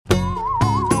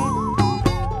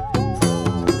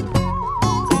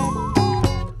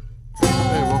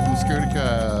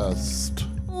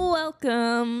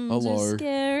Welcome to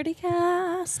Scaredy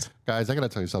Cast. Guys, I got to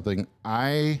tell you something.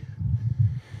 I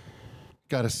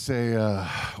got to say,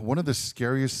 one of the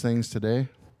scariest things today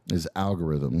is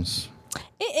algorithms.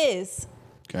 It is.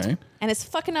 Okay. And it's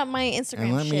fucking up my Instagram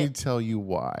And let me shit. tell you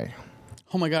why.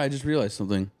 Oh my God, I just realized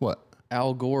something. What?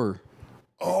 Al Gore.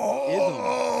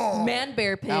 Man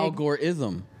bear pig. Al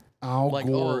Gore-ism. Al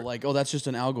Gore. That's just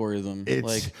an algorithm.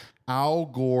 It's Al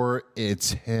Gore,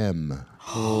 it's him.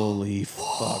 Holy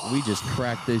fuck. We just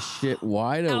cracked this shit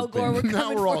wide Al open. Gore, we're Now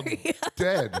coming we're all for you.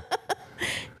 dead.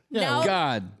 Now,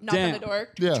 God knock damn. on the door.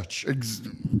 Yeah.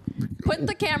 Put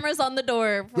the cameras on the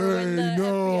door for when the They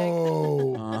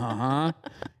FBI know.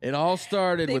 It all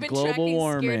started They've with been global tracking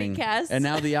warming. Scaredy Cast. And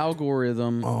now the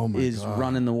algorithm Oh my is God.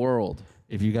 running the world.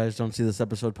 If you guys don't see this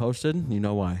episode posted, you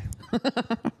know why.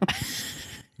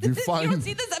 If you You don't find,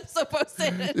 see this episode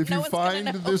posted. if No you one's find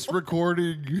gonna know. this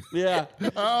recording, Yeah.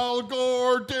 Al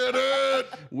Gore did it.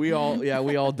 we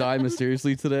all died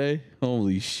mysteriously today.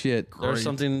 Holy shit. There's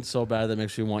something so bad that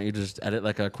makes me want you to just edit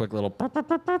like a quick little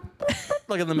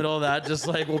like in the middle of that, just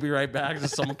like we'll be right back.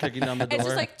 Just someone kicking down the door. It's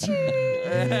just like, ching.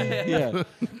 Yeah.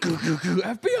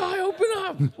 FBI, open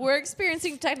up. We're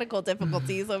experiencing technical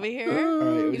difficulties over here.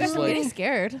 right, You guys are getting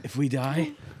scared. If we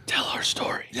die, tell our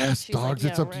story. Yes, She's dogs,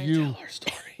 like, it's yeah, up to right. you. Tell our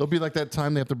story. It'll be like that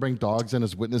time they have to bring dogs in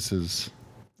as witnesses.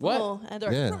 What? Oh, and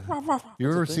they're Yeah. like, "Ruff, ruff, ruff." You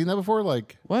ever seen that before?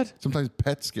 Like, What? sometimes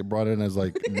pets get brought in as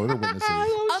like murder witnesses.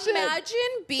 Imagine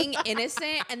being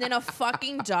innocent and then a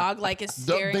fucking dog like is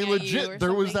staring They at you. Or legit.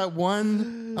 There was something. that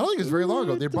one. I don't think it's very long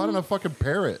ago. They brought in a fucking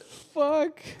parrot.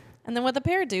 Fuck. And then what the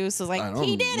parrot do is like, I don't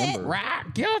he did remember.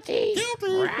 it, Guilty.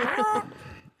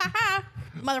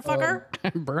 motherfucker.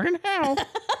 Burn in hell.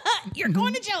 You're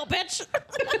going to jail, bitch.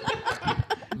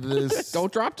 This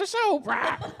Don't drop the soap.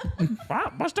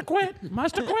 Must have quit.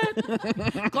 Must have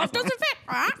quit. Glove doesn't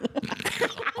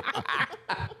fit.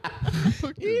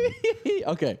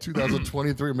 Okay.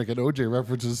 2023 making OJ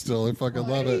references still. I fucking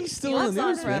love it. He's still in the He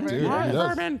lives news,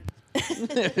 on man.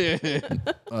 Dude, he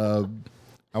does.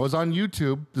 I was on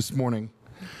YouTube this morning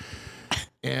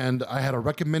and I had a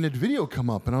recommended video come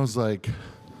up and I was like,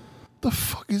 the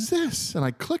fuck is this? And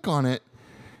I click on it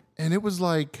and it was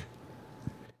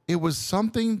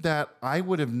something that I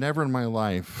would have never in my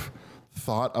life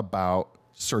thought about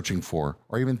searching for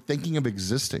or even thinking of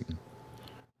existing.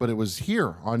 But it was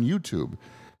here on YouTube.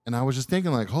 And I was just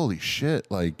thinking like, holy shit,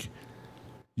 like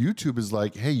YouTube is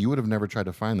like, hey, you would have never tried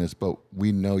to find this, but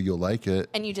we know you'll like it.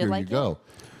 And you did Here like you go.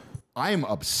 I am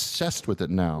obsessed with it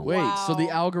now. Wait, Wow. so the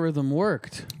algorithm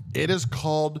worked. It is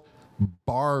called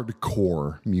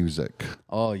bardcore music.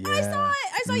 Oh, yeah.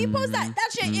 I saw you post that. That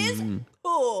shit is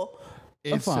cool.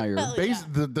 It's fire. Hell yeah.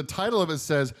 the title of it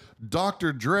says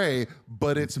Dr. Dre,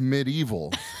 but it's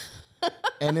medieval.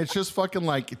 And it's just fucking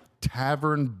like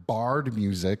tavern bard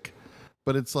music,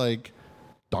 but it's like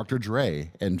Dr.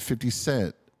 Dre and 50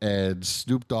 Cent and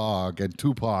Snoop Dogg and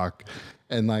Tupac.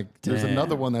 And like there's Damn.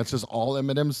 another one that's just all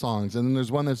Eminem songs. And then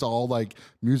there's one that's all like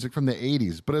music from the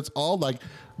 80s, but it's all like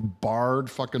bard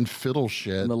fucking fiddle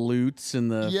shit. The lutes and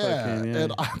the Yeah, fucking,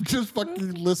 and I'm just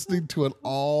fucking listening to it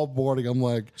all morning. I'm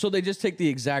like, So they just take the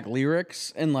exact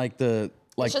lyrics and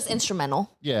It's just instrumental.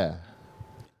 yeah,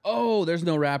 oh, there's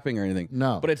no rapping or anything.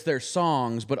 No. But it's their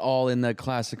songs, but all in the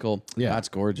classical. Yeah. That's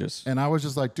gorgeous. and I was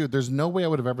just like, dude, there's no way I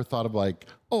would have ever thought of like,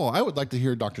 oh, I would like to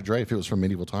hear Dr. Dre if it was from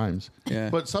medieval times. Yeah.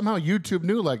 But somehow YouTube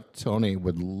knew like Tony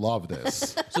would love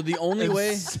this. So the only And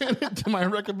way. sent it to my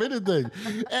recommended thing.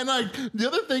 And like the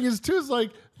other thing is too is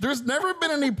like there's never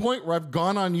been any point where I've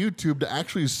gone on YouTube to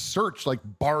actually search like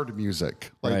bard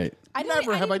music. Like Right.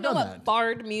 never have I done know that. what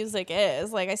bard music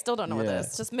is. Like I still don't know what Yeah. it is.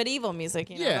 It's just medieval music.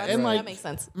 You know? Yeah, and like that makes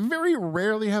sense. very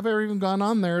rarely have I ever even gone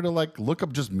on there to like look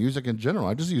up just music in general.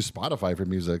 I just use Spotify for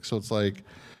music, so it's like,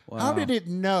 how did it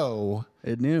know?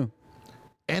 It knew.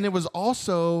 And it was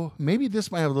also maybe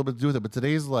this might have a little bit to do with it, but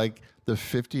today's like the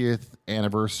 50th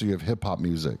anniversary of hip hop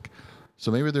music,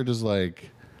 so maybe they're just like,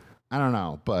 I don't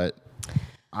know, but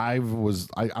I'm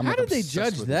How like did they obsessed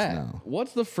judge with this that? now.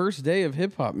 What's the first day of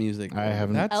hip hop music? I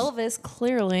haven't- That's Elvis,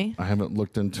 clearly. I haven't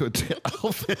looked into it.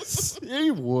 Elvis,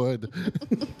 he would.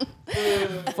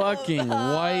 fucking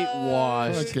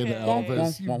whitewashed. Fucking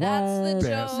Elvis. you That's the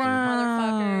joke,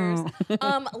 bastard.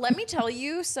 motherfuckers. Let me tell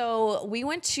you. So we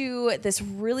went to this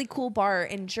really cool bar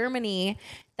in Germany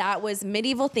that was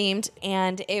medieval themed,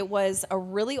 and it was a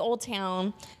really old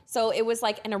town. So it was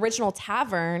like an original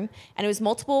tavern, and it was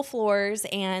multiple floors,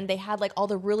 and they had like all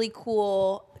the really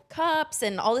cool cups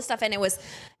and all this stuff, and it was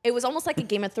almost like a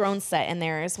Game of Thrones set in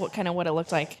there is what it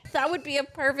looked like. That would be a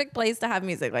perfect place to have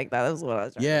music like that. That was what I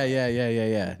was trying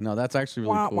Yeah. No, that's actually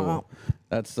really Wah, cool. wah.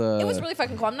 That's It was really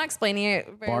fucking cool. I'm not explaining it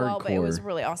very well, but it was Bardcore.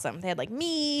 really awesome. They had like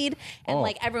mead and Oh.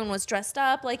 like everyone was dressed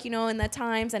up like, you know, in the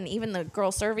times, and even the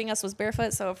girl serving us was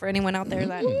barefoot. So for anyone out there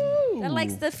that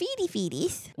likes the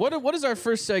feedies. What is our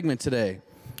first segment today?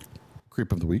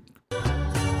 Creep of the week.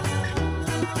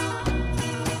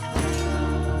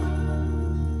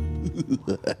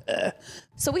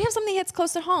 So we have something that's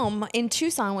close to home in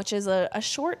Tucson, which is a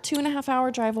short 2.5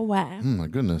 hour drive away. Oh my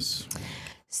goodness.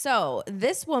 So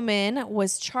this woman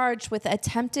was charged with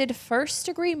attempted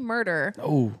first-degree murder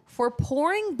for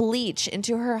pouring bleach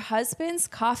into her husband's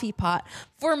coffee pot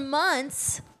for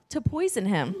months to poison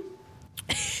him.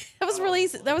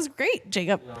 That was great,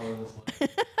 Jacob.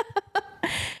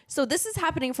 So this is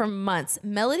happening for months.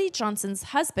 Melody Johnson's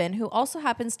husband, who also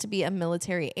happens to be a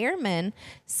military airman,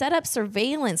 set up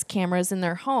surveillance cameras in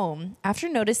their home after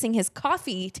noticing his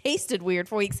coffee tasted weird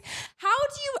for weeks.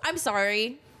 I'm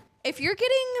sorry. If you're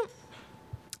getting,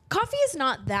 coffee is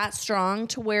not that strong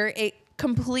to where it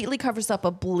completely covers up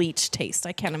a bleach taste.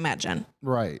 I can't imagine.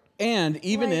 Right. And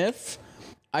even if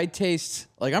I taste,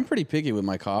 like, I'm pretty picky with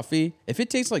my coffee. If it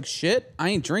tastes like shit, I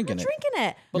ain't drinking it. Drinking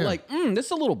it. But like, this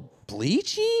is a little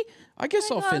bleachy. I guess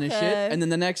I'll finish okay. it. And then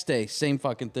the next day, same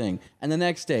fucking thing. And the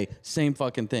next day, same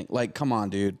fucking thing. Like, come on,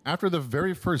 dude. After the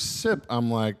very first sip, I'm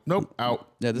like, nope, out.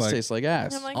 Yeah, this Like, tastes like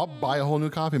ass. I'm like, I'll buy a whole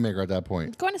new coffee maker at that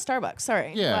point. going to Starbucks.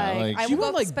 Sorry. Yeah, like- I She will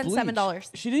went go like spend bleach.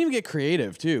 $7. She didn't even get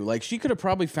creative too. Like she could have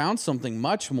probably found something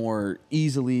much more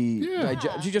easily.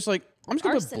 She just like, I'm just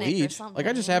gonna put Arsenic or bleach. something, Like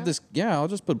I just you have know? this. Yeah, I'll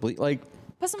just put bleach. Like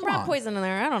Put some come rat on. poison in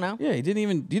there. I don't know. Yeah, you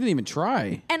didn't even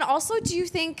try. And also, do you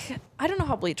think, I don't know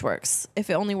how bleach works,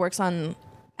 if it only works on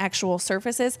actual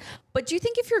surfaces, but do you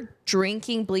think if you're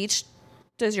drinking bleach,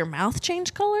 does your mouth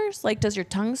change colors? Like, does your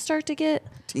tongue start to get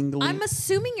Tingly. I'm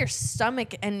assuming your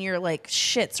stomach and your like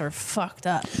shits are fucked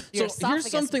up. Your So here's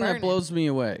esophagus something that burning. blows me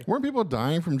away. Weren't people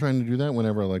dying from trying to do that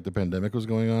whenever like the pandemic was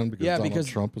going on? Because Yeah, Donald because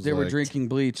Trump was they were like, drinking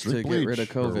bleach to "Drink get rid of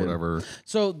bleach," or COVID. whatever.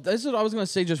 So this is what I was gonna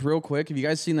say just real quick. Have you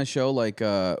guys seen the show like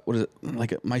what is it?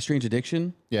 Like My Strange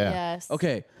Addiction? Yeah. Yes.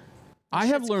 Okay. I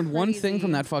have shit's learned one thing from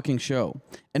crazy. that fucking show,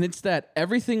 and it's that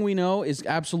everything we know is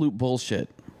absolute bullshit.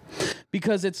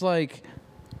 Because it's like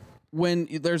when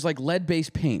there's like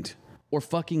lead-based paint or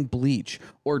fucking bleach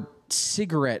or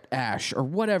cigarette ash or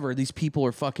whatever these people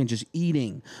are fucking just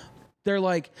eating. They're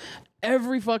like,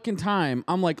 every fucking time,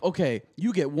 I'm like, okay,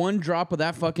 you get one drop of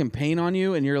that fucking paint on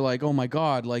you, and you're like, oh my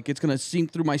God, like it's gonna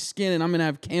sink through my skin and I'm gonna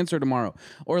have cancer tomorrow.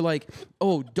 Or like,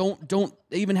 oh, don't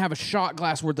even have a shot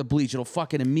glass worth of bleach. It'll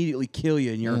fucking immediately kill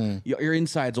you, and your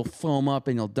insides will foam up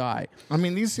and you'll die. I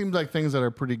mean, these seem like things that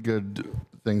are pretty good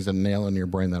things to nail in your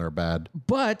brain that are bad.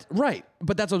 But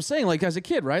that's what I'm saying. Like as a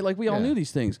kid, right? Like we all Yeah. knew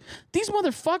these things. These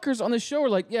motherfuckers on the show are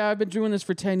like, yeah, I've been doing this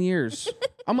for 10 years.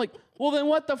 I'm like, well, then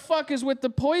what the fuck is with the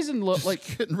poison?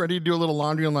 Like, Getting ready to do a little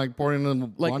laundry and like pouring it in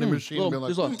the like laundry machine and be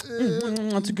like,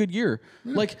 that's a good year.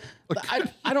 Like,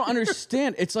 I don't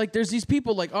understand. It's like there's these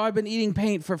people like, oh, I've been eating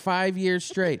paint for 5 years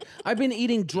straight. I've been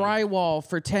eating drywall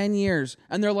for 10 years.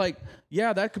 And they're like,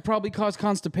 yeah, that could probably cause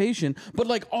constipation. But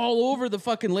like all over the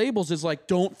fucking labels is like,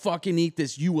 don't fucking eat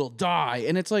this, you will die.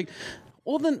 And it's like,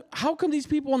 well, then how come these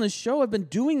people on this show have been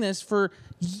doing this for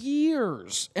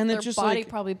years? And Their it's just body like,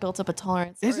 probably built up a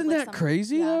tolerance. or, isn't like, that some-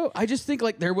 crazy yeah. though? I just think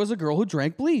like there was a girl who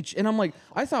drank bleach, and I'm like,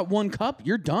 I thought one cup,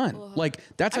 you're done. Like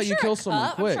that's how I'm you sure kill a someone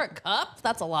cup, quick. I'm sure a cup,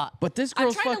 that's a lot. But this I'm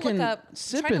girl's trying to fucking look up, I'm trying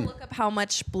sipping. to look up how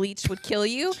much bleach would kill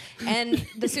you, and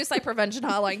the suicide prevention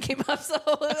hotline came up, so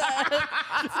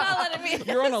it's not letting me.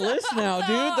 You're on a list now, So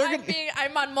dude. They're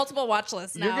I'm on multiple watch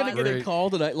lists now. You're gonna get a Great. call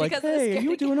tonight, like, Because of this hey, are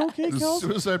you scary doing okay, the Kelsey?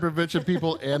 suicide prevention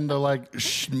people and the like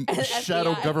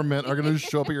shadow FBI. government are going to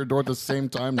show up at your door at the same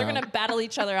time They're now. gonna battle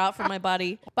each other out for my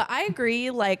body. But I agree,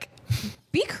 like,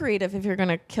 be creative if you're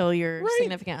gonna kill your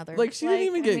significant other. Like she didn't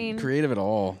even I get mean, creative at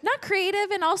all. not creative,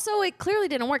 and also it clearly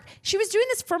didn't work. She was doing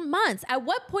this for months. At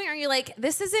what point are you like,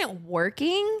 this isn't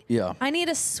working? Yeah. I need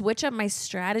to switch up my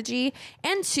strategy.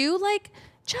 And two, like,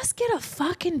 just get a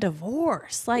fucking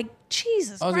divorce. Like,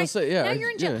 Jesus I was gonna Christ. say, yeah, Now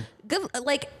you're in jail. yeah. Good,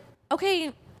 like,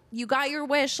 okay, you got your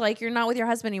wish. Like, you're not with your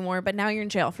husband anymore, but now you're in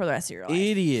jail for the rest of your life.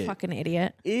 Idiot. Fucking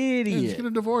idiot. Just Idiot. get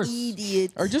a divorce.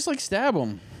 Idiot. Or just like stab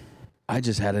them. I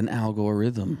just had an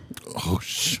algorithm. Oh,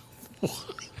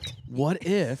 What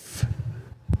if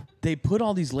they put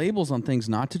all these labels on things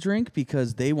not to drink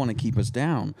because they want to keep us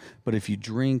down? But if you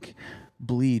drink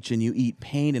bleach and you eat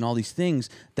paint and all these things,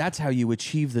 that's how you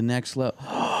achieve the next level.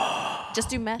 Just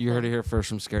do meth. You heard it here first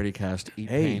from Scaredy Cast. Eat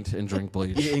Hey. paint and drink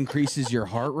bleach. It increases your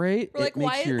heart rate. We're like, it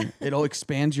makes why- your it'll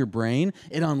expands your brain.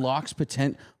 It unlocks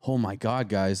potential. Oh my God,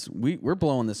 guys, we're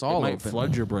blowing this It all might open.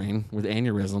 flood your brain with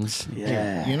aneurysms.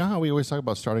 Yeah, You know how we always talk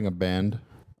about starting a band?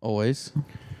 always.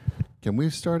 Can we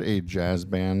start a jazz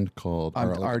band called? I'm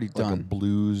already done.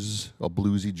 A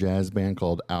bluesy jazz band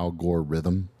called Al Gore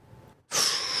Rhythm.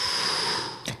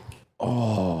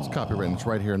 It's copywritten. It's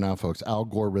right here now, folks. Al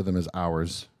Gore Rhythm is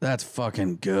ours. That's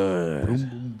fucking good. Boom,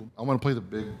 boom, boom. I want to play the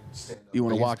big. You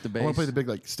want to walk the bass? I want to play the big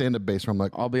like stand-up bass where I'm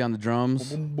like. I'll be on the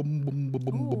drums. Boom, boom, boom, boom,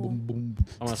 boom, boom, boom.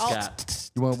 I want to scat.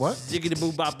 You want what? Jiggity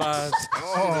boo ba ba.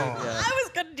 I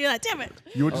was gonna do that. Damn it.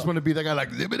 You would just want to be that guy like.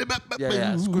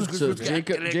 Yeah. So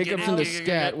Jacob's in the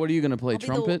scat. What are you gonna play?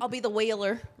 Trumpet? I'll be the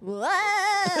wailer.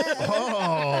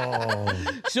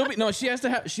 She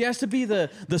has to be the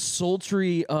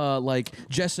sultry like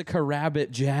Jessica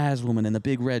Rabbit jazz woman in the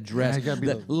big red dress you gotta be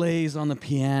that lays on the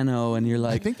piano, and you're I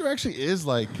like, think there actually is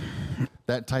like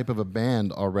that type of a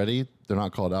band already. They're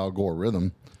not called Al Gore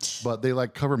Rhythm, but they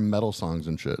like cover metal songs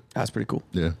and shit. that's pretty cool.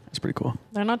 Yeah. That's pretty cool.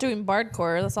 They're not doing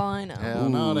bardcore. That's all I know. Hell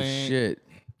no, Ooh, they ain't. shit.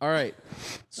 All right.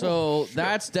 So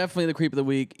that's definitely the creep of the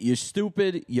week. You're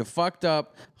stupid. You fucked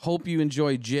up. Hope you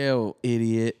enjoy jail,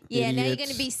 idiot. Yeah, now you're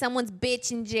Idiots. gonna be someone's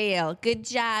bitch in jail. Good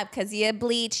job, cause you a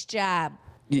bleach job.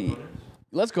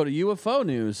 Let's go to UFO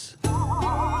news. This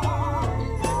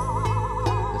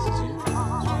is you.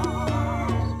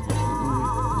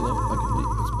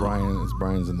 It's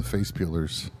Brian's in the Face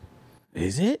Peelers.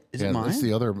 Is it? Is it Yeah, mine? that's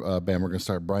the other band we're gonna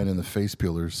start. Brian in the Face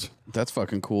Peelers. That's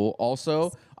fucking cool.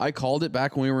 Also, I called it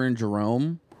back when we were in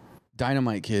Jerome.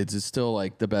 Dynamite Kids is still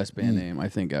like the best band name I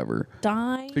think ever.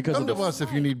 Die. Because Come of to us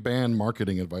if you need band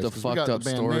marketing advice. the 'cause we fucked got up the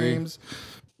band story. names.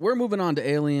 We're moving on to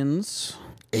aliens,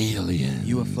 Aliens.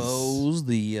 UFOs,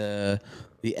 the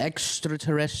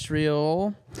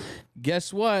extraterrestrial.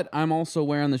 Guess what? I'm also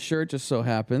wearing the shirt. Just so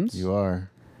happens. You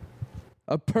are.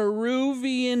 A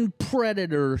Peruvian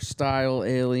predator-style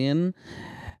alien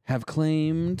have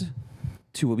claimed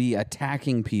to be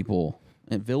attacking people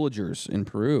and villagers in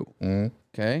Peru.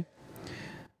 Okay?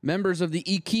 Members of the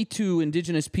Iquitu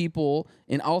indigenous people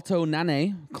in Alto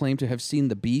Nane claim to have seen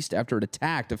the beast after it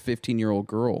attacked a 15-year-old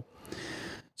girl.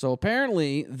 So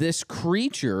apparently, this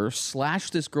creature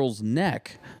slashed this girl's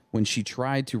neck when she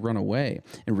tried to run away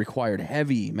and required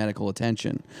heavy medical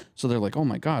attention. So they're like, oh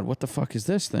my God, what the fuck is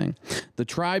this thing? The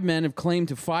tribe men have claimed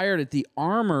to fire at the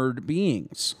armored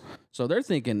beings. So they're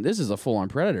thinking this is a full-on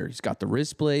predator. He's got the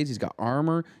wrist blades, he's got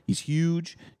armor, he's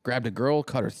huge, grabbed a girl,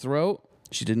 cut her throat.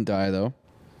 She didn't die though.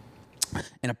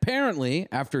 And apparently,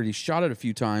 after he shot it a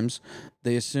few times,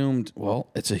 they assumed, well,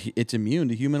 it's immune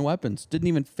to human weapons. Didn't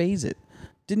even phase it.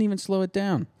 Didn't even slow it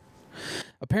down.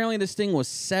 Apparently, this thing was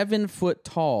 7 foot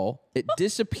tall. It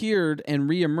disappeared and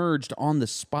reemerged on the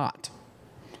spot.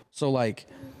 So, like,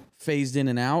 phased in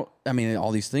and out. I mean,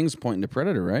 all these things pointing to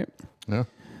predator, right? Yeah.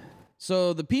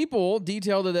 So the people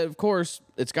detailed that, of course,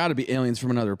 it's got to be aliens from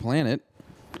another planet,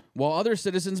 while other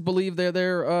citizens believe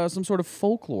they're some sort of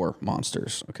folklore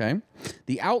monsters, okay?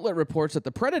 The outlet reports that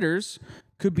the predators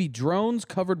could be drones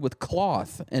covered with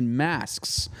cloth and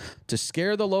masks to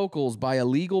scare the locals by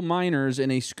illegal miners in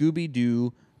a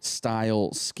Scooby-Doo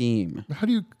style scheme. How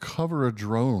do you cover a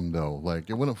drone though? Like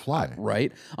it wouldn't fly.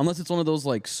 Right? Unless it's one of those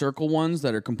like circle ones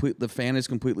that are the fan is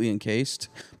completely encased,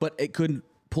 but it couldn't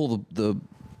pull the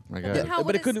My then God. how-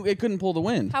 but it couldn't pull the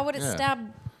wind. How would it Yeah. stab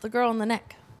the girl in the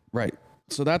neck? Right.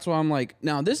 So that's why I'm like,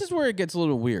 now this is where it gets a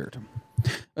little weird.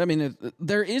 I mean,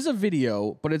 there is a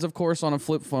video, but it's of course on a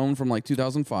flip phone from like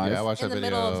 2005. Yeah, I watched In that the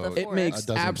video. middle of the It forest. makes a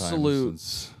dozen absolute. times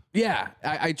since- Yeah,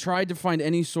 I tried to find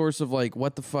any source of like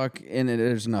what the fuck, and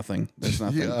there's nothing. There's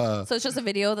nothing. Yeah. So it's just a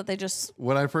video that they just.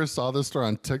 When I first saw this story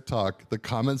on TikTok, the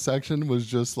comment section was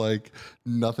just like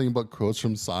nothing but quotes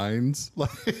from signs.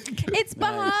 Like It's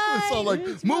behind. it's all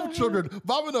like "Move, children,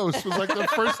 vamonos" was like the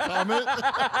first comment. It's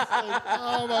like,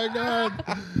 oh my God,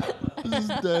 this is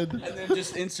dead. And then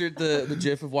just insert the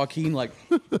gif of Joaquin like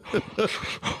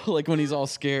like when he's all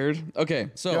scared. Okay,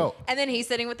 so Yo, And then he's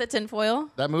sitting with the tinfoil.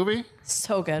 that movie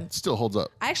So good. still holds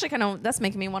up. I actually kind of. That's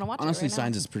making me want to watch honestly, it right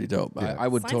Signs is pretty dope. Yeah. I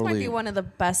would now. Signs might totally. be one of the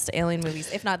best alien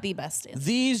movies, if not the best.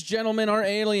 These gentlemen are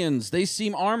aliens. They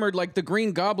seem armored like the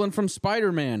Green Goblin from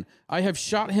Spider-Man. I have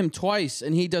shot him twice,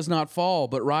 and he does not fall,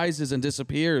 but rises and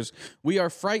disappears. We are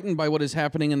frightened by what is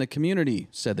happening in the community,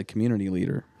 said the community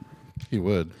leader. He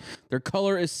would. Their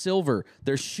color is silver.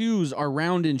 Their shoes are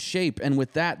round in shape, and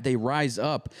with that, they rise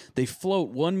up. They float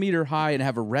 1 meter high and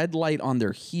have a red light on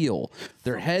their heel.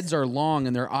 Their heads are long,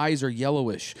 and their eyes are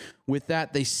yellowish. With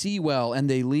that, they see well and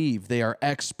they leave. They are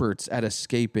experts at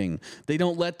escaping. They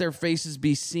don't let their faces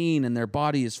be seen and their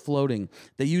body is floating.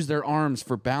 They use their arms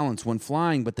for balance when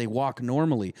flying, but they walk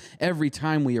normally. Every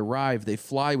time we arrive, they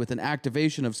fly with an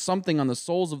activation of something on the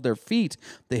soles of their feet.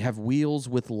 They have wheels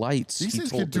with lights. These he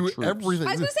things told can do the troops. everything.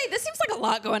 I was gonna say this seems like a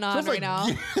lot going on Sounds right like, now.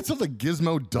 It sounds like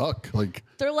Gizmo Duck. Like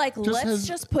They're like, let's has-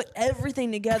 just put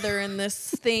everything together in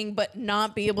this thing, but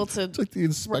not be able to it's like the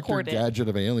Inspector record it. Gadget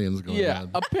of aliens going Yeah,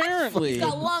 on. apparently. He's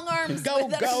got long arms. Go,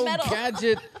 with go, metal.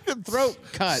 gadget, throat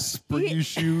cut. Springy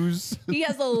shoes. He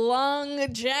has a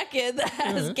long jacket that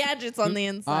has gadgets on the I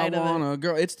inside of it. want a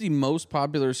girl. It's the most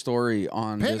popular story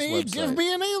on Penny, this website. give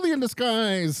me an alien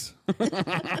disguise.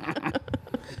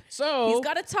 So He's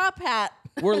got a top hat.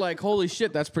 we're like, holy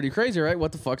shit, that's pretty crazy, right?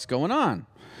 What the fuck's going on?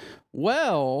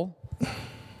 Well,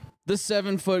 the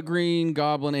 7-foot green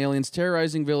goblin aliens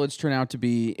terrorizing village turn out to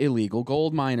be illegal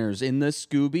gold miners in the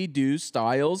Scooby-Doo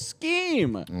style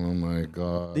scheme. Oh my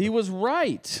god. He was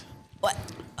right. What?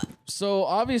 So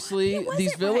obviously, wasn't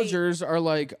these right. villagers are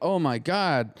like, oh my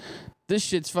god, this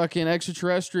shit's fucking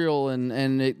extraterrestrial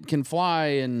and it can fly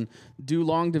and do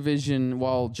long division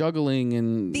while juggling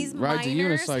and These rides a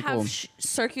miners unicycle. have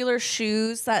circular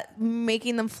shoes that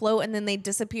making them float and then they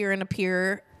disappear and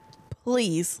appear.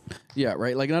 Please. Yeah,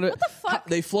 right. Like what the fuck?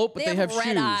 They float, but they have red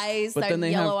shoes. eyes. But They then have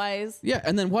they yellow have eyes. Yeah,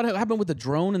 and then what happened with the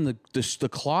drone and the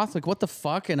cloth? Like what the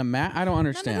fuck and a mat? I don't None of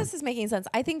understand. this is making sense.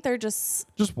 I think they're just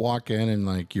Just walk in and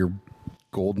like your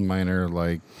gold miner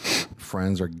like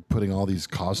friends are putting all these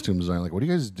costumes on. Like, what are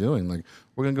you guys doing? Like,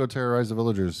 we're gonna go terrorize the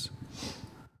villagers.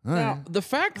 All right. Now, the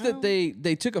fact that they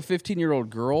took a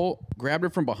 15-year-old girl, grabbed her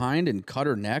from behind, and cut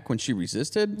her neck when she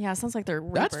resisted. yeah. It sounds like they're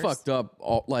That's reapers. fucked up.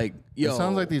 Like, yo, It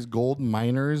sounds like these gold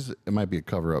miners. It might be a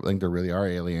cover up. I think there really are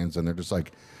aliens, and they're just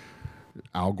like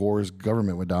Al Gore's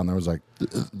government went down there. Was like,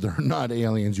 they're not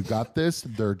aliens. You got this.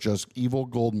 They're just evil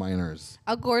gold miners.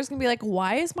 Al Gore's gonna be like,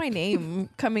 why is my name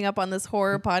coming up on this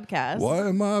horror podcast? Why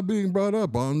am I being brought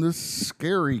up on this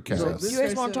scary cast? You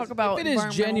guys want to talk about if it is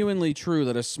environmental- genuinely true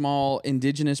that a small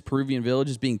indigenous Peruvian village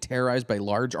is being terrorized by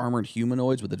large armored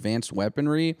humanoids with advanced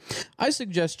weaponry, I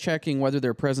suggest checking whether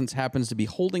their presence happens to be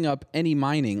holding up any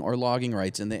mining or logging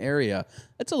rights in the area.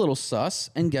 That's a little sus,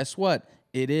 and guess what?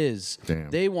 It is. Damn.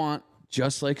 They want,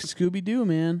 just like Scooby-Doo,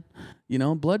 man, you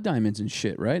know, blood diamonds and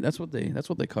shit, right? That's what they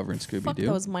cover in Fuck Scooby-Doo.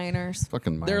 those miners.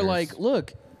 Fucking miners. They're like,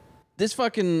 look, this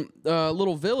fucking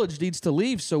little village needs to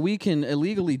leave so we can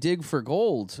illegally dig for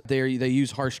gold. They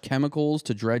use harsh chemicals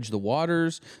to dredge the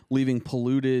waters, leaving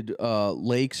polluted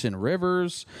lakes and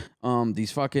rivers.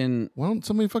 These why don't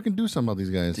somebody fucking do something about these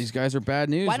guys? guys are bad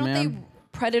news, Why don't man. they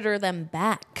predator them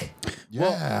back?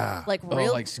 Yeah. Like Oh,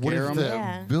 real? like What scare if them? the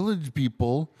Yeah. village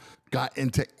people got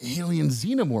into alien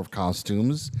xenomorph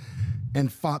costumes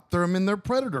and fought them in their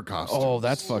predator costumes? Oh,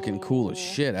 that's fucking cool as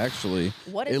shit, actually.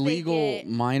 What if Illegal they get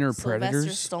minor Sylvester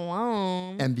predators.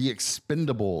 Stallone. And the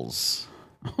Expendables.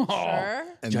 Sure.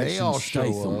 And they Jason all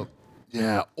show Statham. up.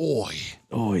 Yeah, oi.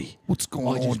 Oi, What's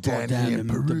going on down here in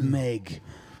Peru? Meg.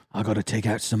 I got to take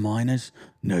out some miners.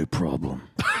 No problem.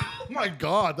 Oh my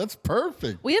God, that's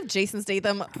perfect. We have Jason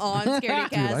Statham on Scaredy Dude, I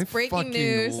Cast. Breaking fucking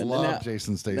news. love Now-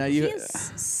 Jason Statham. now He you-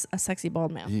 is a sexy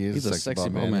bald man. He is He's a a sexy, sexy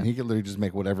bald bald man. man. He can literally just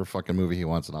make whatever fucking movie he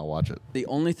wants and I'll watch it. The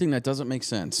only thing that doesn't make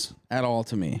sense at all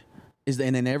to me is,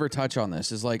 and they never touch on this,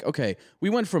 is like, okay, we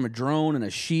went from a drone and a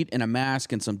sheet and a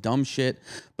mask and some dumb shit,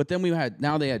 but then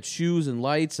now they had shoes and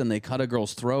lights and they cut a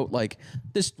girl's throat. Like,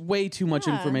 this way too much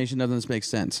Yeah. information doesn't make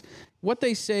sense. What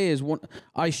they say is,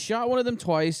 I shot one of them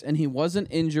twice and he wasn't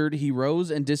injured. He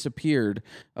rose and disappeared.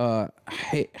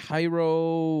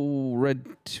 Jairo Red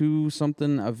 2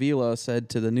 something Avila said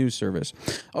to the news service.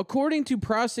 According to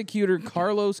prosecutor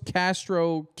Carlos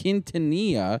Castro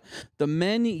Quintanilla, the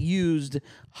men used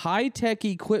high-tech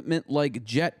equipment like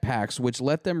jetpacks, which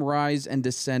let them rise and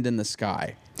descend in the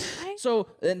sky. So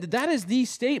and that is the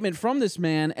statement from this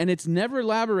man, and it's never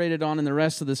elaborated on in the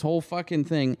rest of this whole fucking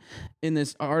thing in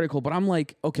this article. But I'm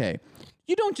like, okay,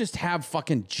 you don't just have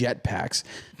fucking jetpacks.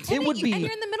 It would and be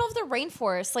you're in the middle of the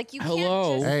rainforest. Like you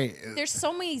Hello. can't just. Hey, There's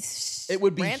so many. it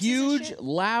would be branches and huge, shit.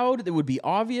 loud. It would be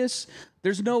obvious.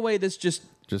 There's no way this just.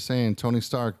 just saying, Tony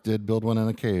Stark did build one in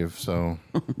a cave, so.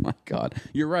 Oh my God,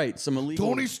 you're right. Some illegal.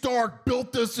 Tony Stark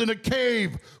built this in a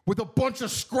cave with a bunch of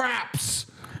scraps.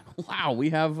 Wow, we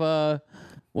have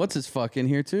what's his fucking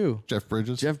here too? Jeff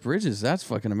Bridges. Jeff Bridges. That's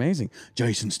fucking amazing.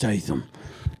 Jason Statham.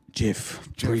 Jeff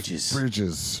Bridges.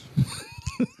 Bridges.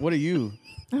 What are you?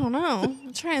 I don't know.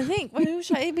 I'm trying to think. Who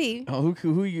should I be? Oh,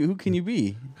 who can you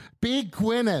be? Big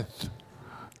Gwyneth.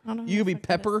 I don't know You could if be I could-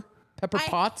 Pepper Pepper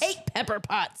Potts. I hate Pepper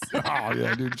Potts. Oh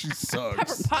yeah, dude, she sucks.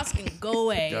 Pepper Potts can go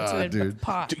away to a God, dude.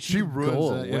 pot. She ruins Go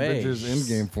that away. Avengers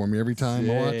Endgame for me every time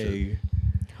I watch it.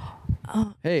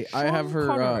 Hey, I have her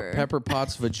Connery. Pepper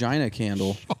Potts vagina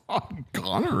candle.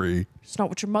 Connery. It's not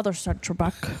what your mother said,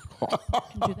 Trebek.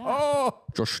 Can do that.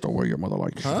 Just the way your mother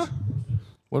likes. Huh?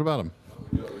 What about him?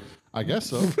 I guess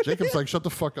so. Jacob's like, shut the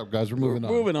fuck up, guys. We're moving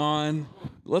on. Moving on.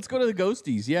 Let's go to the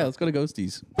ghosties. Yeah, let's go to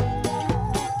ghosties.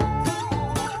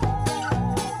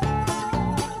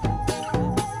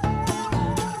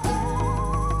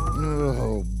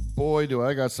 Oh boy, do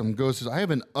I got some ghosts. I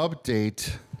have an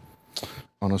update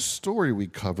on a story we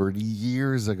covered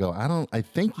years ago. I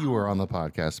think you were on the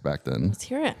podcast back then. Let's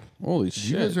hear it. Holy Do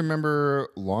you guys shit. remember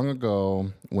long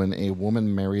ago when a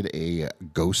woman married a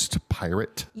ghost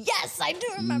pirate? Yes, I do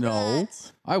remember No,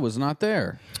 that. I was not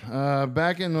there.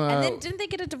 Back in And then didn't they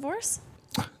get a divorce?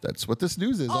 that's what this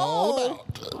news is all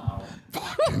about.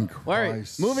 Fucking All right,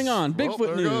 Christ. moving on. Bigfoot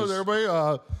there news. goes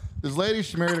everybody. This lady,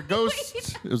 she married a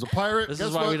ghost. It was a pirate. This Guess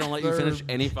is why we what? don't let you finish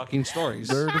any fucking stories.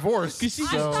 They're divorced. You see,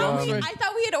 So, jumps right- I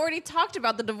thought we had already talked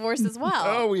about the divorce as well.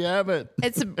 oh, we haven't.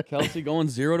 It's Kelsey going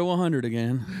 0 to 100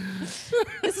 again.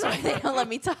 this is why they don't let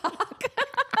me talk.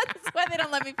 This is why they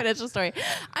don't let me finish the story.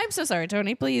 I'm so sorry,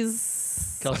 Tony.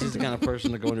 Please. Kelsey's the kind of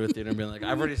person to go into a theater and be like,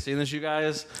 I've already seen this, you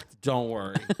guys. Don't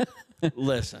worry.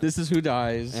 Listen. This is who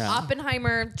dies. Yeah.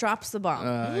 Oppenheimer drops the bomb.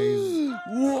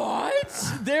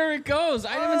 What? There it goes.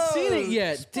 I haven't seen it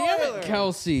yet. Damn it,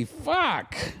 Kelsey.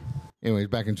 Fuck. Anyways,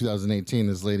 back in 2018,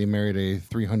 this lady married a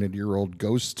 300-year-old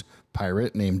ghost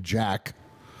pirate named Jack.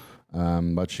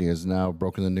 But she has now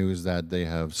broken the news that they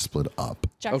have split up.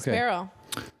 Jack Okay. Sparrow.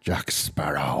 Jack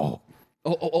Sparrow.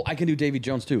 Oh, I can do Davy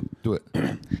Jones too. Do it.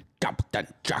 Captain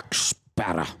Jack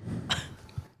Sparrow.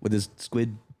 With his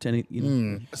squid tenny, you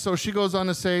know. So she goes on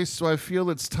to say, so I feel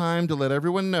it's time to let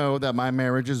everyone know that my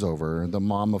marriage is over. The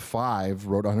mom of 5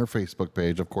 wrote on her Facebook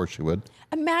page. Of course she would.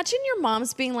 Imagine your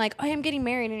mom's being like, "Oh, I'm getting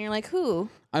married," and you're like, "Who?"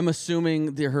 I'm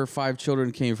assuming that her 5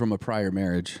 children came from a prior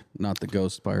marriage, not the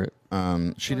ghost pirate.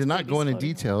 She did not go into floating.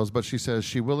 details, but she says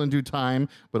she will in due time.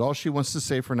 But all she wants to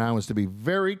say for now is to be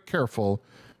very careful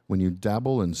when you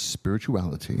dabble in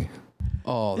spirituality.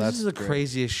 Oh, This that's is the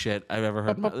craziest shit I've ever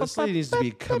heard. This lady needs to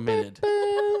be committed.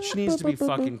 She needs to be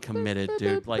fucking committed,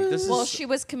 dude. Like, this Well, is... she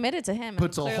was committed to him.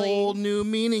 Puts and a clearly- whole new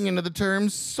meaning into the term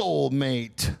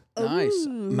soulmate. nice,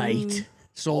 mate.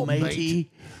 Soulmatey.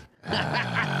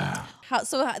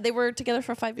 They were together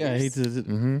for 5 Yeah,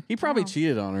 years. he probably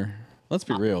cheated on her. Let's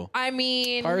be real. I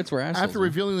mean, Pirates were assholes. After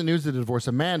revealing the news of the divorce,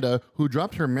 Amanda, who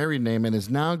dropped her married name and is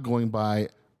now going by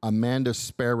Amanda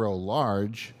Sparrow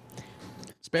Large,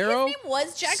 Sparrow. his name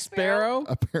was Jack Sparrow.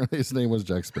 apparently his name was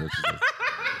Jack Sparrow. she says.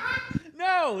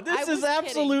 No, this I is was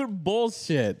absolute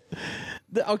bullshit.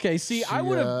 Okay, see, I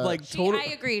would have like totally.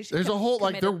 I agree. She There's a whole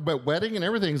like their committed. wedding and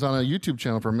everything's on a YouTube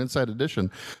channel from Inside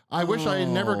Edition. I wish I had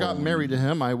never got married to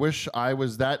him. I wish I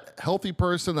was that healthy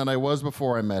person that I was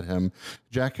before I met him.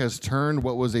 Jack has turned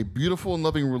what was a beautiful and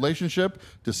loving relationship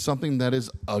to something that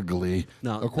is ugly.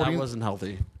 No, that wasn't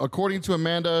healthy. According to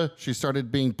Amanda, she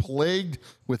started being plagued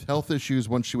with health issues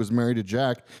once she was married to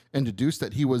Jack and deduced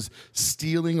that he was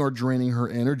stealing or draining her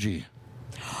energy.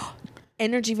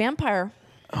 Energy vampire.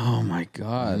 Oh my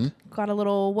god. Got a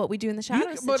little what we do in the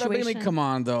shadows But I situation. mean, like, come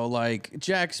on though. Like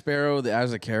Jack Sparrow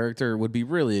as a character would be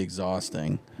really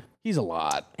exhausting. He's a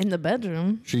lot. In the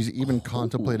bedroom. She's even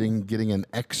contemplating getting an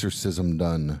exorcism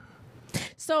done.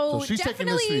 So, So she's taking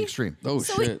definitely, this to the extreme. Oh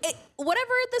so shit.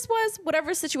 whatever this was,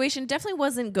 whatever situation, definitely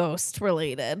wasn't ghost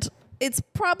related. It's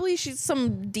probably she's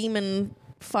some demon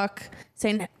fuck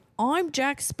saying, "I'm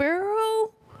Jack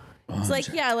Sparrow." It's like,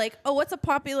 yeah, like, oh, what's a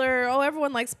popular? Oh,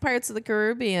 everyone likes Pirates of the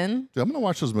Caribbean. Dude, I'm going to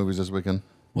watch those movies this weekend.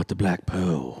 What the Black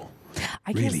Pearl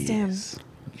I really can't stand. is.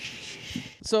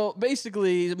 So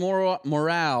basically,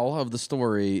 morale of the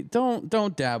story: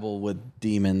 don't dabble with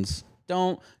demons.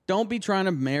 Don't be trying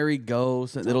to marry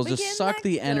ghosts. It'll be just getting suck that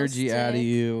the ghost energy out of dick.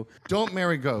 you. Don't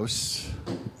marry ghosts.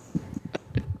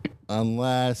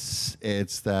 Unless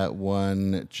it's that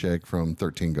one chick from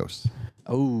 13 Ghosts.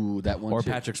 Oh, that one. Or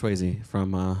chick. Patrick Swayze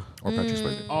from... Or Patrick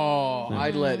Swayze. Oh,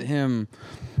 I'd let him.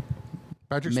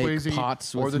 Patrick make Swayze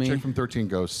pots or with the me. chick from 13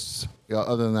 Ghosts. Yeah,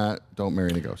 other than that, don't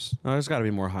marry any ghosts. Oh, there's got to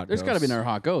be more hot There's got to be ghosts. another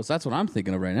hot ghost. That's what I'm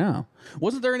thinking of right now.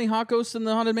 Wasn't there any hot ghosts in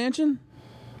the Haunted Mansion?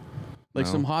 Like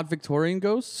No. some hot Victorian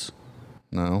ghosts?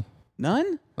 No,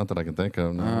 None? not that I can think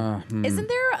of. No. Isn't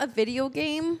there a video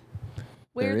game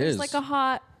where There there's is. like a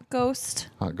hot ghost?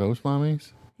 Hot ghost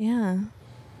mommies? Yeah.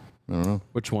 I don't know.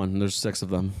 Which one? There's 6 of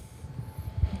them.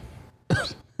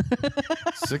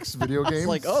 6 video games?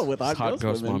 Like, oh, with hot, Hot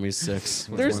Ghost women. Mommies 6.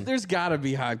 Which one? There's got to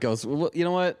be hot ghosts. Well, you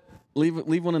know what?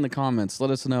 Leave one in the comments.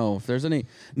 Let us know if there's any.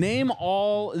 Name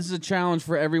all. This is a challenge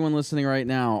for everyone listening right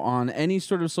now on any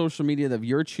sort of social media that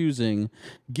you're choosing.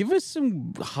 Give us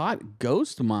some hot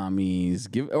ghost mommies.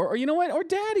 Or you know what? Or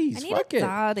daddies. I need Fuck a it.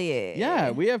 daddy.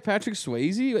 Yeah, we have Patrick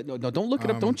Swayze. No, don't look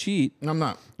it up. Don't cheat. I'm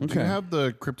not. Do Okay. you have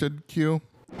the cryptid cue?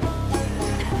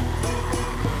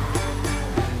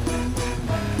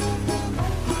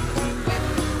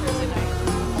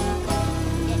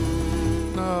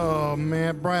 Oh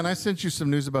man, Brian, I sent you some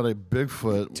news about a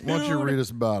Bigfoot. Why don't you read us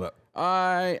about it?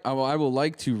 I will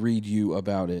like to read you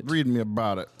about it. Read me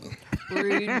about it.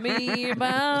 Read me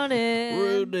about it.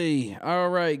 Rudy. All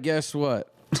right, guess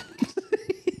what?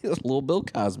 Little Bill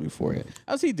Cosby for you.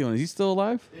 How's he doing? Is he still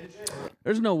alive?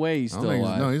 There's no way he's I don't still think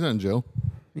alive. no, he's not in jail.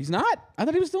 He's not? I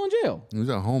thought he was still in jail. He's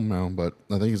at home now, but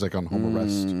I think he's like on home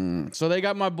arrest. So they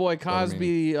got my boy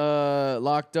Cosby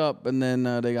locked up, and then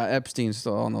they got Epstein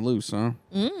still on the loose, huh?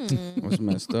 What's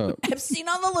messed up? Epstein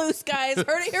on the loose, guys.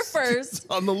 Heard it here first.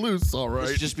 On the loose, all right.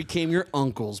 This just became your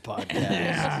uncle's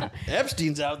podcast.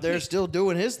 Epstein's out there still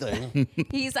doing his thing.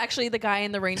 He's actually the guy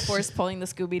in the rainforest pulling the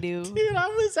Scooby-Doo. Dude, I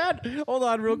was at. Hold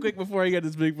on, real quick before I get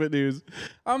this Bigfoot news.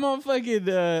 I'm on fucking.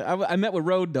 I met with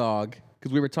Road Dog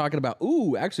because we were talking about.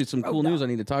 Actually, some cool news I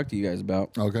need to talk to you guys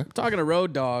about. Okay. Talking to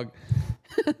Road Dog.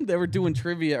 They were doing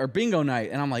trivia or bingo night,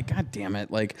 and I'm like, God damn it,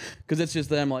 like, because it's just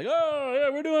them, like, oh yeah,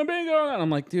 we're doing bingo night. And I'm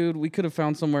like, dude, we could have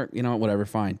found somewhere. You know what? Whatever,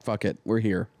 fine, fuck it, we're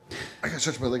here. I gotta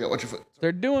stretch my leg out. Watch your foot.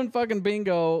 They're doing fucking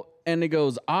bingo, and it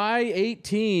goes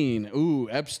I-18. Ooh,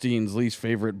 Epstein's least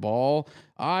favorite ball.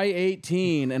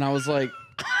 I-18, and I was like,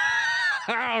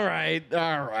 all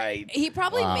right. He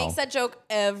probably Wow. makes that joke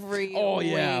every Oh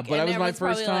yeah, week, but that and was my everyone's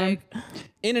first probably time. like,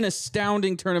 In an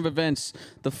astounding turn of events,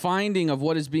 the finding of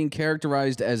what is being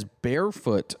characterized as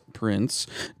barefoot prints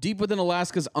deep within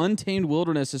Alaska's untamed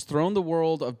wilderness has thrown the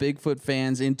world of Bigfoot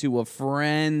fans into a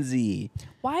frenzy.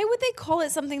 why would they call it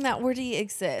something that already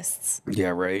exists? Yeah,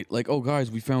 right. Like, oh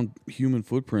guys, we found human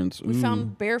footprints. We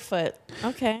found barefoot.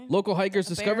 Okay. Local hikers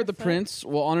discovered the barefoot. prints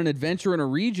while on an adventure in a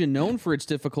region known for its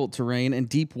difficult terrain and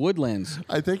deep woodlands.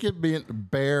 I think it being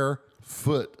bare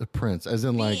footprints, as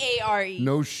in like B-A-R-E.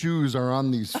 no shoes are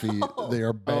on these feet. They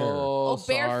are bare. Oh,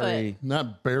 barefoot. sorry.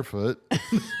 Not barefoot.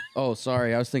 Oh,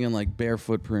 sorry. I was thinking like bare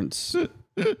footprints.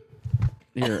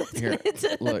 Here, look. Here,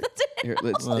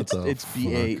 it's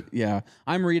B8. Yeah,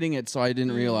 I'm reading it, so I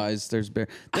didn't realize there's bear.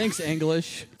 Thanks,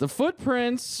 English. The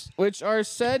footprints, which are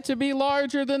said to be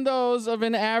larger than those of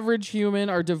an average human,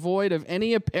 are devoid of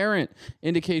any apparent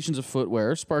indications of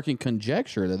footwear, sparking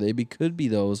conjecture that they could be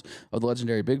those of the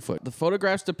legendary Bigfoot. The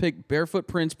photographs depict barefoot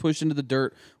prints pushed into the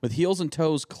dirt with heels and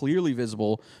toes clearly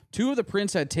visible. Two of the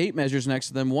prints had tape measures next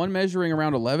to them, one measuring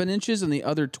around 11 inches and the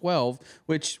other 12,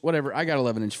 which, whatever, I got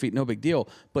 11-inch feet, no big deal.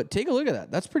 But take a look at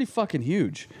that. That's pretty fucking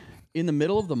huge. In the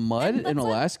middle of the mud in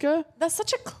Alaska? That's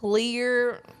such a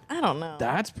clear. I don't know.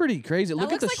 That's pretty crazy.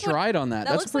 Look at the looks like stride on that.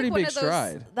 That's a looks pretty like one big of those-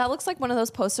 stride. That looks like one of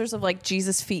those posters of like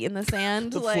Jesus' feet in the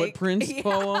sand. The like, footprints yeah.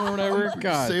 poem or whatever.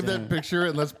 God Save damn. that picture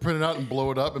and let's print it out and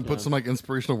blow it up and put some like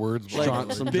inspirational words.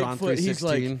 John, some John Bigfoot,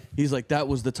 3:16. he's like, that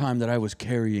was the time that I was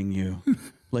carrying you.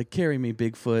 Like, carry me,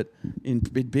 Bigfoot. In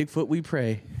Bigfoot we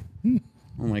pray. Oh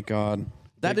my God.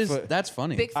 Bigfoot. That's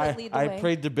funny. Bigfoot lead the I way.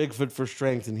 prayed to Bigfoot for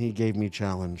strength and he gave me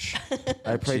challenge.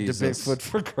 I prayed to Jesus. Bigfoot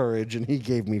for courage and he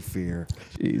gave me fear.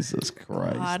 Jesus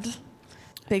Christ. God.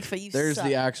 Bigfoot, you There's suck.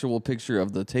 the actual picture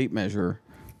of the tape measure.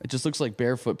 It just looks like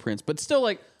barefoot prints, but still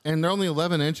like And they're only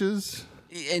 11 inches.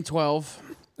 in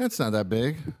 12. That's not that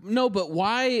big. No, but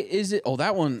why is it? Oh,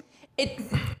 that one. It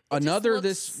Another looks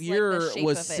this like year the shape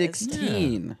was of it is-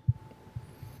 16.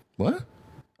 What?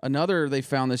 Another they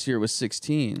found this year was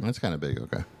 16. That's kind of big.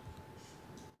 Okay.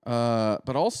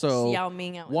 But also, Yao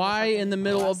Ming out in the why in the fucking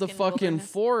middle of the Alaskan fucking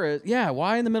wilderness. forest? Yeah,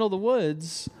 why in the middle of the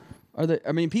woods? Are they?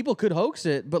 I mean, people could hoax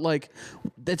it, but like,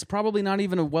 it's probably not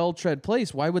even a well-tread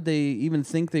place. Why would they even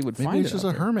think they would Maybe find it's it? just out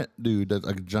a there? hermit dude, that's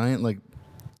a giant like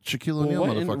Shaquille O'Neal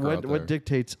motherfucker out there. what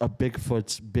dictates a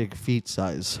Bigfoot's big feet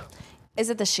size? Is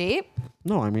it the shape?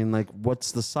 No, I mean, like,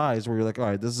 what's the size where you're like, all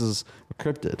right, this is a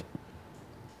cryptid?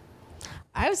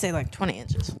 I would say like 20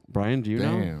 inches. Brian, do you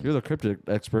know? Damn. You're the cryptid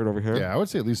expert over here. Yeah, I would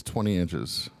say at least 20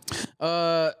 inches.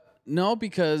 No,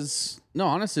 because no,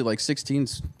 honestly, like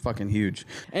 16's fucking huge.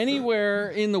 Anywhere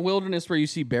in the wilderness where you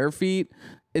see bare feet,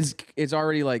 it's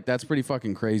already like that's pretty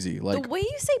fucking crazy. Like The way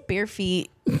you say bare feet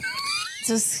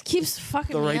just keeps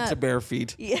fucking The me right up. to bare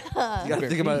feet. Yeah. You gotta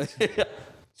think about it.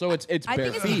 so it's I bare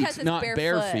think it's feet, because it's not bare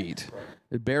barefoot. feet.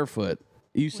 It's barefoot.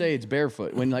 You say it's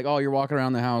barefoot when like, oh, you're walking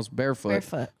around the house barefoot,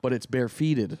 Barefoot. but it's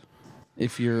barefeeted.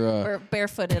 if you're or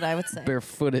barefooted, I would say.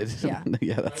 barefooted. Yeah.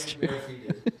 Yeah, that's true.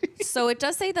 So it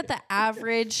does say that the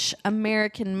average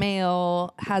American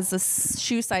male has a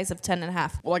shoe size of 10 and a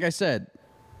half. Well, like I said,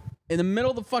 in the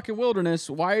middle of the fucking wilderness,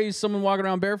 why is someone walking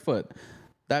around barefoot?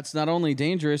 That's not only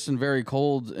dangerous in very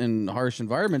cold and harsh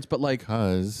environments, but like,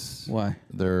 Because why?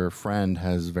 their friend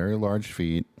has very large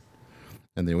feet,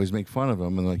 and they always make fun of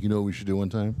him. And like, you know what we should do one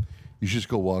time? You should just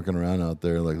go walking around out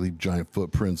there, like leave giant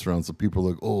footprints around, so people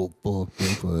are like, oh fuck,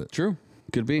 barefoot. True.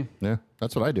 Could be. Yeah,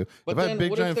 that's what I do. But if I then have big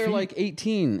what if giant they're feet, like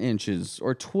 18 inches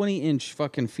or 20-inch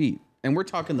fucking feet? And we're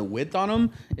talking the width on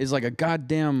them is like a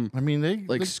goddamn, I mean, they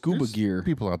like scuba there's gear.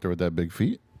 People out there with that big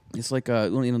feet. it's like,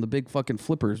 the big fucking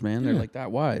flippers, man. They're like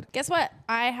that wide. Guess what?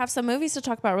 I have some movies to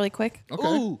talk about really quick. Okay.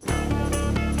 Ooh.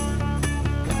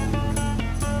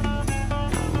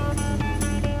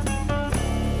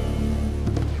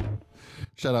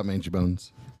 Shout out Mangy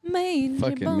Bones. Mangy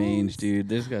Fucking Bones. mange, dude.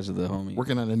 These guys are the homie.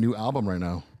 Working on a new album right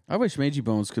now, I wish Mangy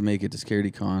Bones could make it to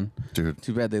Scaredy Con. dude.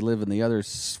 Too bad they live in the other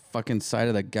fucking side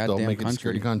of the They'll goddamn make it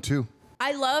country. ScaredyCon too.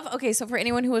 I love. Okay, so for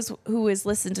anyone who has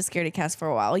listened to Scaredy Cast for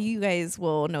a while, you guys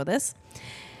will know this.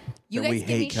 You That we guys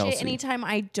give me hate Kelsey. shit anytime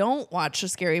I don't watch a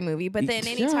scary movie, but then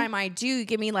Yeah. anytime I do, you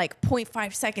give me like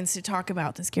 0.5 seconds to talk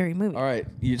about the scary movie. All right,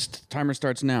 timer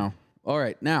starts now. All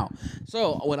right, now.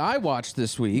 So what I watched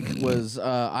this week was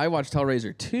I watched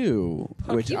Hellraiser 2,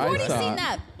 which You've I already thought. seen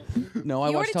that. No, I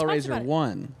You watched already talked Hellraiser about it.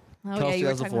 1. Oh Kelsey yeah, you were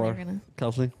has the talking about floor. you're gonna.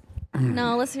 Kelsey.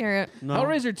 No, let's hear it. No.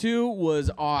 Hellraiser 2 was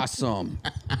awesome.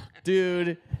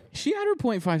 Dude, she had her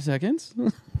 0.5 seconds.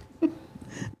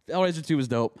 Hellraiser 2 was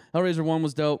dope. Hellraiser 1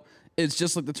 was dope. It's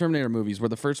just like the Terminator movies, where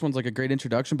the first one's like a great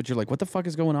introduction, but you're like, what the fuck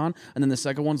is going on? And then the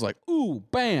second one's like, ooh,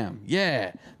 bam,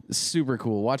 yeah. Super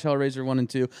cool. Watch Hellraiser 1 and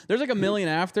 2. There's like a million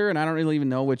after, and I don't really even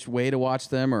know which way to watch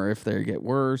them or if they get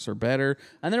worse or better.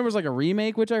 And then there was like a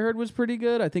remake, which I heard was pretty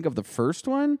good, I think, of the first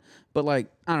one. But like,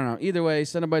 I don't know. Either way,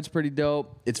 Cenobite's pretty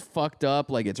dope. It's fucked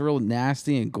up. Like, it's real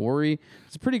nasty and gory.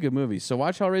 It's a pretty good movie. So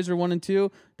watch Hellraiser 1 and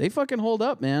 2. They fucking hold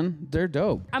up, man. They're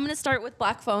dope. I'm gonna start with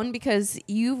Black Phone because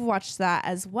you've watched that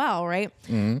as well, right?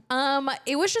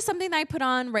 It was just something that I put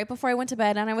on right before I went to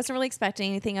bed, and I wasn't really expecting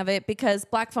anything of it because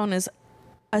Black Phone is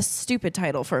a stupid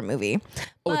title for a movie.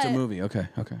 Oh, it's a But movie. Okay.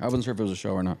 I wasn't sure if it was a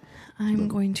show or not. I'm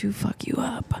going to fuck you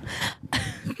up.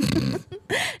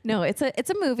 No, it's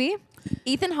a movie.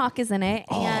 Ethan Hawke is in it,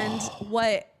 and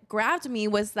what grabbed me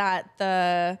was that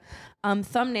the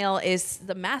thumbnail is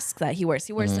the mask that he wears.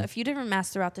 He wears a few different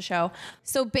masks throughout the show.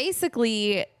 So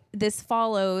basically, this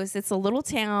follows, it's a little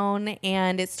town,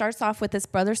 and it starts off with this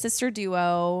brother-sister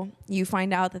duo. You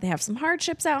find out that they have some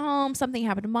hardships at home. Something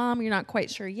happened to mom. You're not quite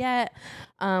sure yet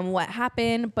what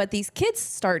happened, but these kids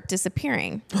start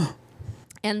disappearing.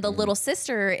 And the little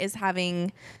sister is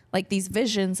having like these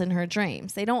visions in her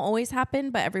dreams. They don't always happen,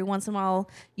 but every once in a while,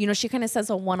 you know, she kind of says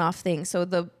a one-off thing. So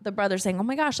the brother's saying, "Oh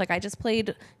my gosh, like I just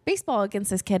played baseball against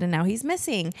this kid and now he's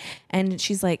missing." And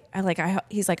she's like,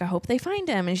 he's like, "I hope they find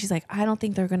him." And she's like, "I don't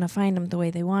think they're going to find him the way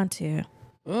they want to."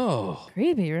 Oh.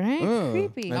 Creepy, right?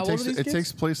 Creepy. How old are these It kids?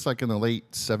 takes place like in the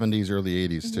late 70s, early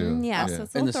 80s too. Yeah, so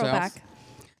it's a In little the throwback. South?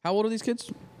 How old are these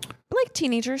kids? Like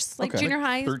teenagers, like Okay. junior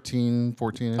high. 13,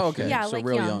 14. Oh, okay. Yeah, so like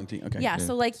real young. young teen. Okay. Yeah,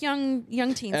 so like young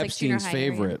teens, like junior Epstein's high.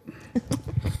 area. favorite.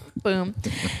 Boom.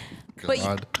 But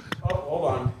God. Oh, hold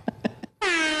on.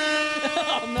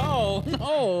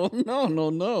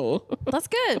 No. that's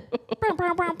good. Brow,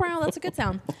 brow, brow, brow. That's a good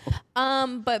sound.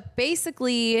 But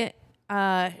basically,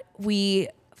 we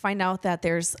find out that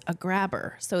there's a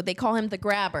grabber. So they call him the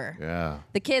grabber. Yeah.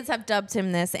 The kids have dubbed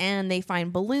him this, and they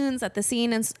find balloons at the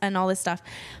scene and all this stuff.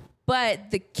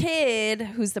 But the kid,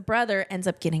 who's the brother, ends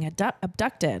up getting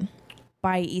abducted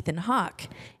by Ethan Hawke,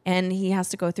 and he has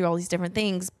to go through all these different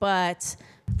things. But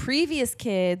previous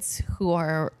kids who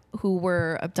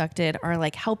were abducted are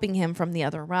like helping him from the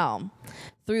other realm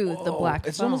through the black.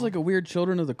 It's phone. almost like a weird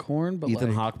Children of the Corn, but Ethan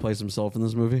like, Hawke plays himself in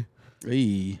this movie.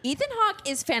 Hey. Ethan Hawke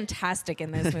is fantastic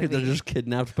in this movie. They're just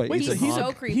kidnapped by Wait, He's Ethan so so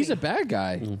Hawke. creepy. He's a bad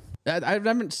guy. I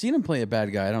haven't seen him play a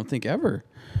bad guy. I don't think ever.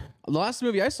 The last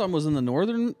movie I saw him was in the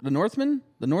Northman,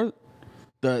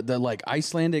 the like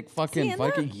Icelandic fucking in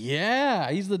Viking. that? Yeah,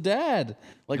 he's the dad.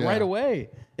 Like Yeah. right away.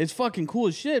 It's fucking cool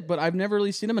as shit. But I've never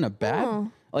really seen him in a bad,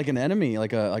 Oh. like an enemy,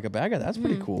 like a bad guy. That's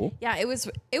pretty cool. Yeah, it was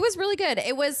really good.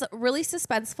 It was really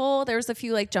suspenseful. There was a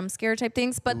few like jump scare type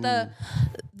things, but the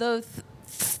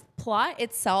plot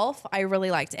itself I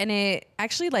really liked, and it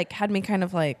actually like had me kind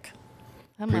of like,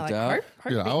 I'm Creeped like out?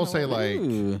 heart Yeah, I beating will a say little bit. like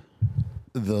Ooh.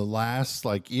 the last,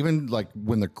 like even like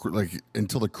when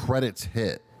until the credits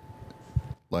hit,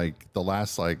 like the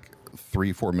last like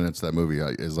 3-4 minutes of that movie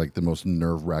is like the most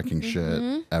nerve-wracking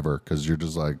shit ever, because you're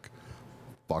just like,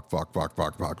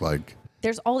 fuck. Like,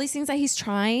 there's all these things that he's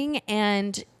trying,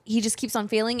 and he just keeps on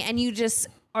failing, and you just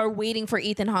are waiting for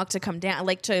Ethan Hawke to come down,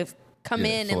 like to come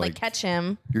in so, and like, catch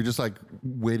him. you're just like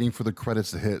waiting for the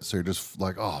credits to hit. So you're just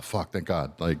like, oh, fuck, thank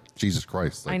God. Like, Jesus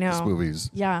Christ. Like, I know. This movie's,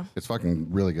 it's fucking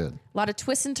really good. A lot of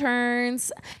twists and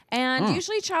turns, and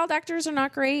usually child actors are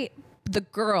not great. The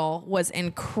girl was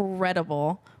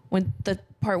incredible. When the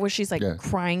part where she's like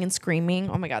crying and screaming,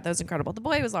 oh my God, that was incredible. The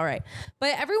boy was all right,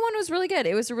 but everyone was really good.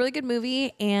 It was a really good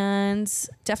movie, and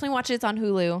definitely watch it. It's on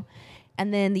Hulu.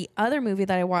 And then the other movie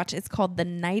that I watched, it's called The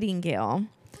Nightingale.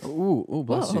 Ooh,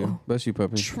 bless you. Bless you,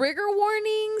 puppy. Trigger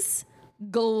warnings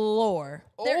galore.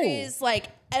 There is like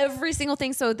every single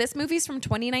thing. So this movie's from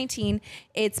 2019.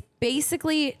 It's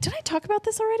basically, did I talk about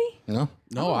this already?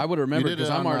 No, I would remember because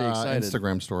I'm already excited.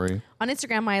 Instagram story. On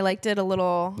Instagram, I like did a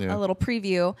little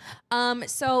preview.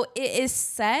 So it is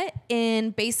set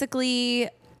in basically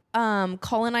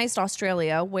colonized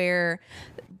Australia, where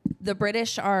the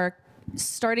British are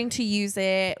starting to use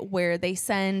it, where they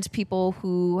send people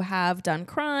who have done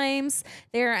crimes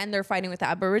there, and they're fighting with the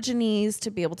Aborigines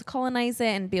to be able to colonize it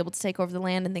and be able to take over the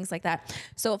land and things like that.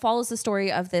 So it follows the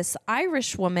story of this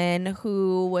Irish woman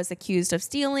who was accused of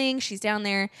stealing. She's down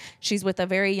there. She's with a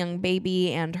very young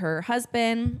baby and her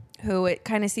husband, who it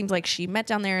kind of seems like she met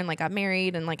down there and like got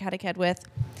married and like had a kid with.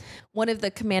 One of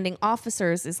the commanding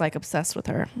officers is like obsessed with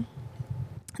her.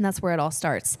 And that's where it all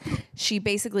starts. She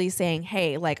basically is saying,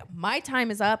 hey, like, my time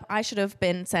is up. I should have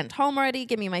been sent home already.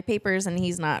 Give me my papers. And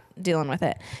he's not dealing with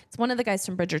it. It's one of the guys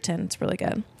from Bridgerton. It's really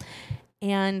good.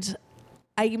 And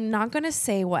I'm not going to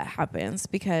say what happens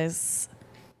because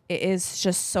it is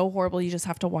just so horrible. You just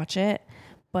have to watch it.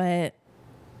 But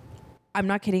I'm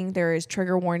not kidding. There is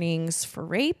trigger warnings for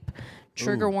rape,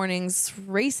 trigger warnings for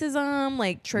racism,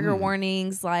 like trigger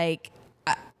warnings, like...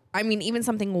 I mean, even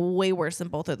something way worse than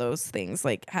both of those things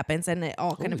like happens, and it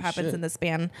all kind of happens in the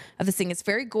span of this thing. It's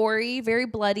very gory, very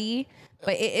bloody,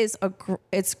 but it is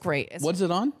it's great. What's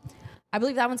it on? I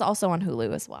believe that one's also on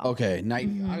Hulu as well. Okay,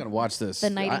 I'm gonna watch this. The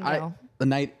Nightingale. The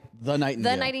Nightingale.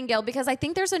 The Nightingale, because I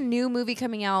think there's a new movie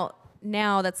coming out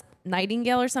now that's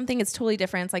Nightingale or something. It's totally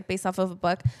different. It's like based off of a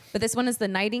book, but this one is The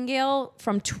Nightingale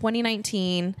from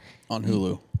 2019 on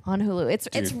Hulu. On Hulu.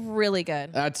 It's really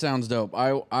good. That sounds dope.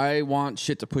 I want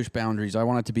shit to push boundaries. I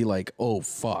want it to be like, oh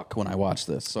fuck, when I watch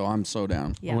this. So I'm so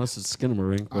down. Yeah. Unless it's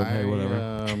Skinamarink, but hey,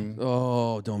 whatever.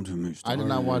 Oh, don't do me. I did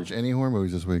not watch any horror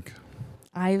movies this week.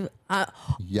 Yet.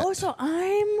 Oh, so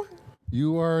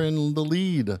You are in the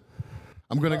lead.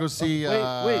 I'm going to go see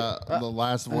The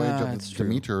Last Voyage of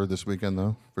Demeter this weekend,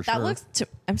 though, for sure. That looks...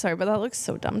 I'm sorry, but that looks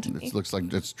so dumb to me. It looks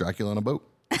like it's Dracula on a boat.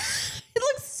 It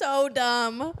looks so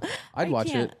dumb. I'd watch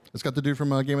it. It's got the dude from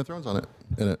Game of Thrones in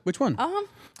it. Which one?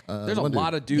 There's a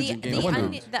lot of dudes in Game of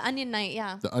Thrones. The Onion Knight,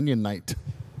 yeah. The Onion Knight.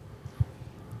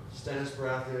 Stannis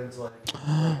Baratheon's like...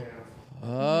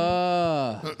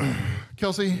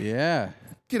 Kelsey, Yeah.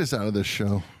 get us out of this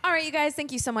show. All right, you guys,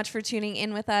 thank you so much for tuning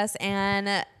in with us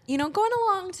and, going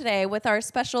along today with our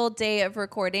special day of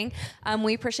recording.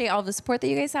 We appreciate all the support that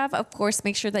you guys have. Of course,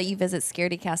 make sure that you visit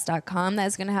scaredycast.com. That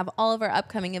is going to have all of our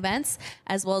upcoming events,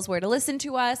 as well as where to listen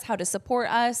to us, how to support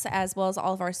us, as well as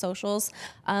all of our socials.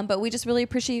 But we just really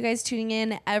appreciate you guys tuning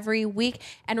in every week.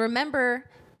 And remember,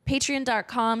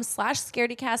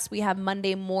 patreon.com/scaredycast. We have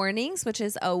Monday mornings, which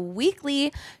is a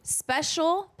weekly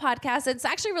special podcast. It's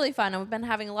actually really fun. We've been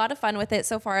having a lot of fun with it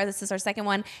so far. This is our second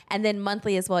one. And then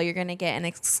monthly as well, you're going to get an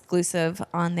exclusive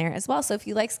on there as well. So if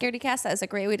you like ScaredyCast, that is a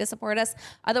great way to support us.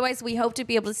 Otherwise, we hope to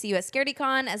be able to see you at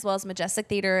ScaredyCon as well as Majestic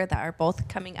Theater that are both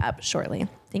coming up shortly.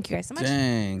 Thank you guys so much.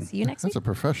 Dang. See you next week. That's a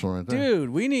professional right there. Dude,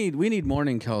 we need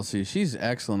morning Kelsey. She's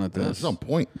excellent at this. It's on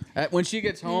point. When she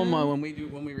gets home, when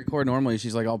we record normally,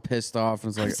 she's like all pissed off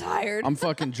and it's like, I'm tired. I'm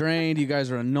fucking drained. You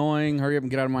guys are annoying. Hurry up and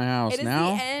get out of my house It is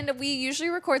now. the end. We usually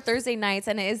record Thursday nights,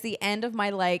 and it is the end of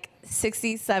my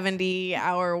 60, 70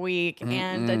 hour week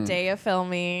and a day of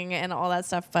filming and all that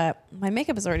stuff. But my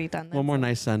makeup is already done. One more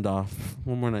nice send off.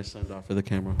 One more nice send off for the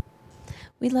camera.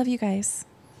 We love you guys.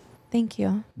 Thank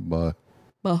you. Bye.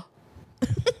 Bye.